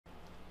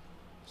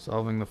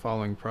Solving the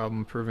following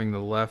problem, proving the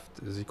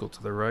left is equal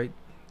to the right,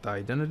 the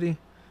identity.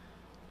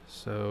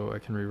 So I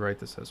can rewrite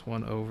this as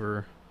 1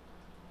 over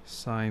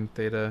sine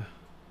theta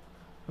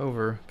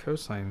over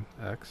cosine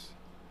x,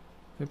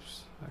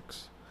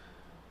 x,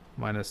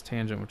 minus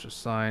tangent, which is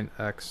sine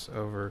x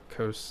over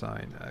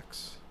cosine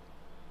x.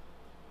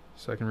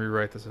 So I can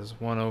rewrite this as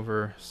 1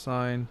 over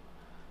sine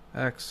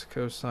x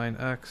cosine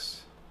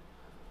x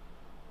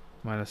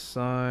minus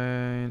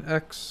sine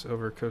x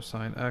over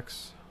cosine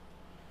x.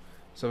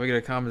 So if we get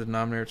a common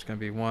denominator, it's going to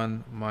be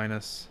 1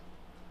 minus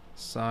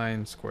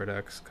sine squared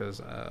x, because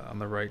on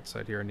the right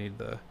side here I need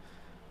the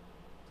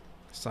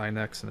sine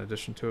x in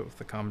addition to it with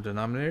the common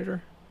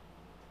denominator.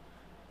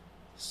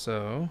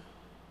 So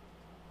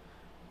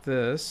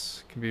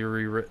this can be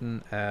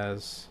rewritten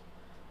as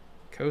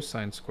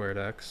cosine squared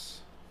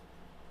x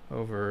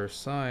over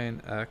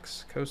sine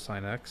x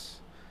cosine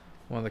x.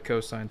 One of the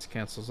cosines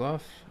cancels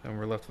off, and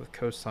we're left with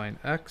cosine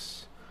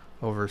x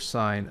over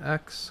sine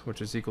x,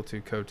 which is equal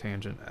to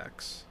cotangent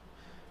x.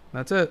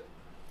 That's it.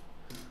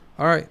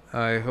 Alright,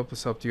 I hope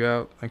this helped you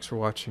out. Thanks for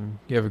watching.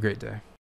 You have a great day.